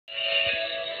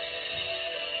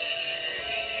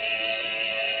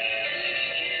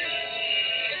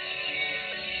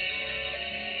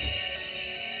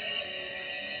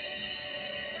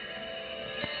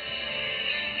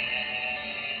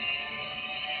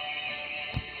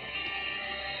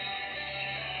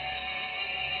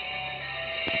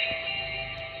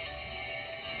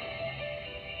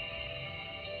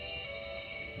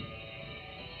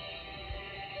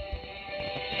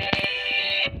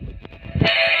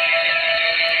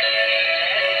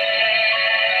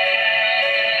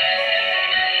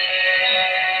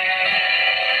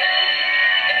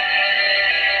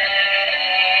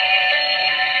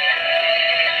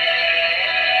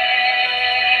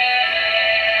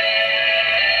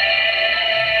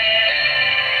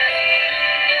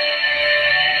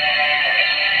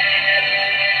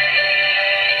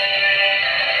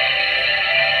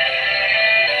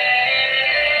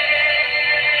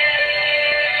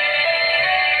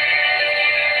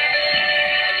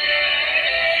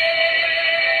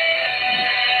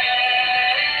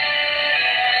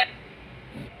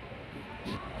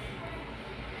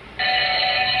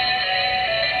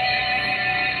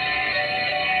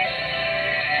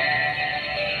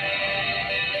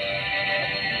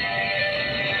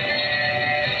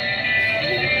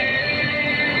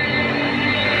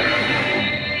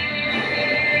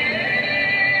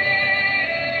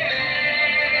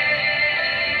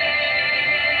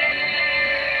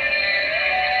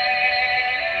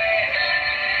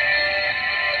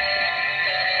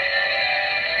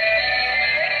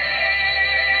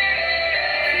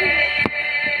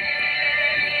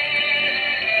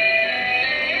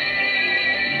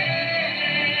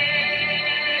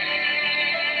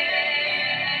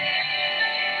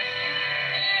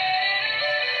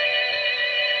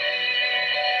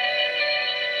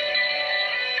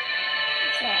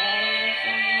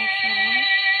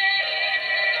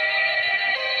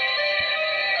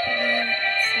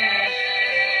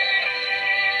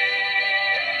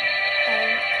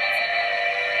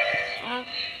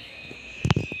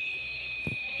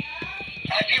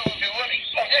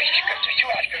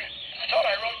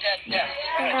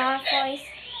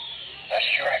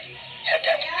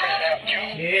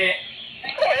Yeah.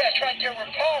 Oh, that's right there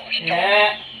where Paul was talking.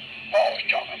 Yeah. Paul was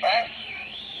talking about.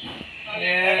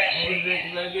 Yeah.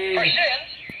 For sins,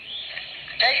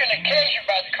 taken occasion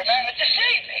by the commandment to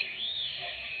save me,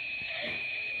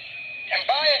 and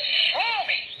by it slew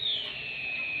me.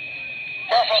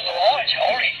 Wherefore the law is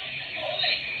holy,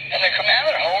 and the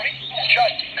commandment holy, and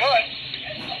just and good.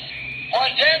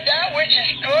 Was then that which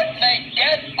is good made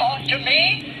death unto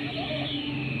me?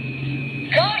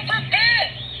 God forbid,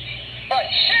 but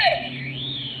sin,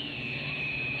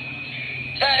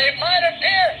 that it might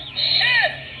appear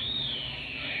sin,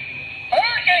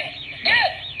 working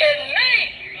death in me,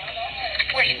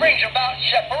 which brings about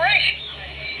separation.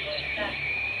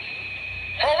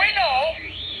 For we know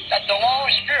that the law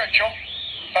is spiritual,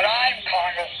 but I'm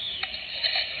carnal,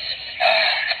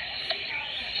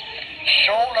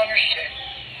 soul under sin.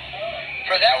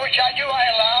 For that which I do, I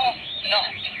allow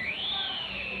not.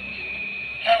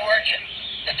 In other words,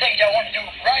 the things I want to do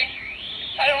right,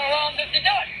 I don't allow them to be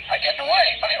done. I get in the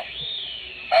way. My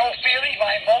own feelings,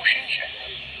 my emotions.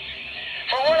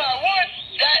 For what I would,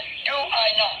 that do I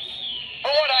not.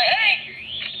 For what I hate,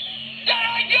 that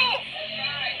I do.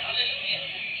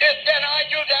 If then I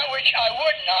do that which I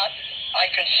would not, I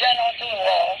consent unto the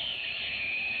law.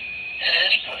 It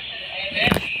is good.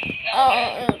 Amen.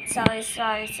 Sorry.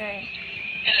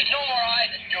 It is no more I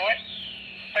that do it,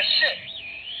 but sin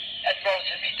that dwells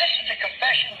in me. This is the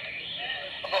confession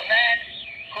of a man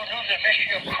who knew the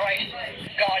mystery of Christ,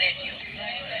 God in you.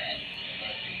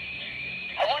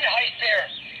 I wonder how you fare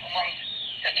among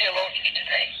the theologians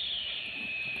today.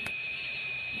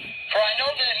 For I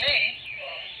know that in me,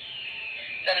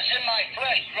 that is in my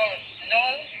flesh, dwelleth no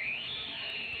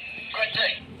good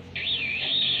thing.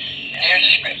 And here's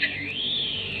the scripture.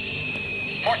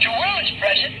 For to will is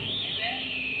present.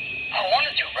 I want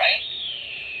to do right.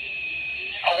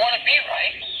 I want to be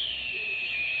right.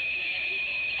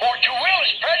 For to will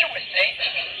is present with me.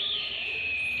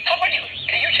 How about you?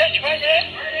 Can you testify to that?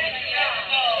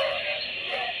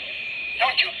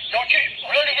 Don't you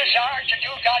really desire to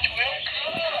do God's will?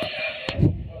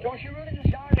 Don't you really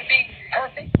desire to be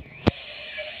perfect?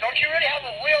 Don't you really have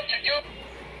a will to do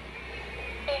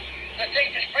the thing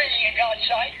that's pleasing in God's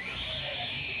sight?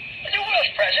 The will is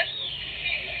present.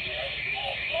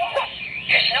 What?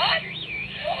 It's not?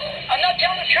 I'm not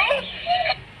telling the truth?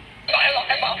 Am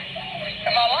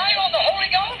I lying on the Holy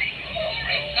Ghost?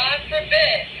 God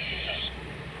forbid.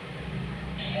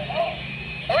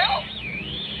 Well,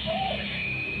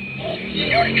 you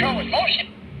know the trouble with most of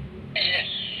it.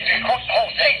 If you quote the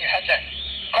whole thing, you have to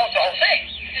quote the whole thing.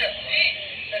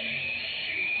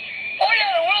 Oh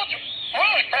yeah, the will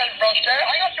is present, Brother Sterry.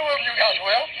 I got the will to do God's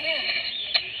will.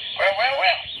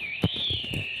 Well.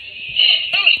 He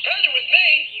who is present with me,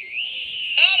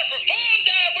 how to perform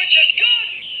that which is good.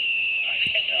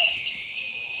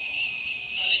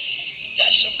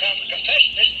 That's some kind of a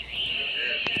confession, isn't it?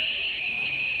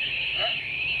 Huh?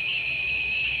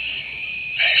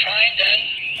 I find then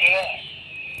law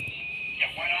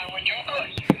that when I would do good,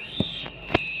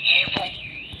 evil,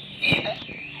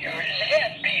 here it is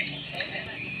again,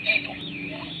 evil.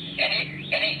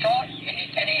 Any thought,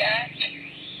 any act,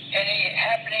 any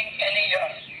happening, any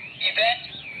event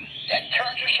that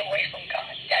turns us away from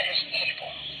God, that is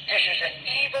evil. This is an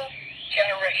evil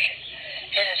generation.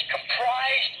 It is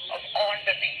comprised of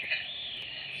unbelief.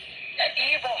 An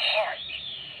evil heart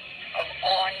of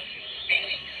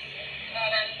unbelief.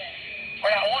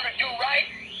 When I want to do right,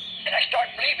 and I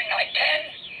start believing I can,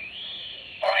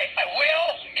 or I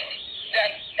will,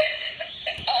 then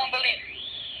unbelief.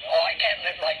 Oh, I can't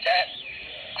live like that.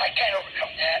 I can't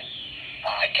overcome that.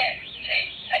 I can't. See,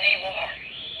 an evil heart.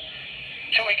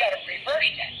 So we got to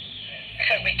reverse that,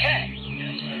 because we can.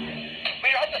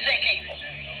 We don't have to think evil.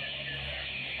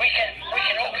 We can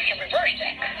reverse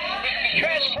that. We can be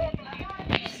transformed.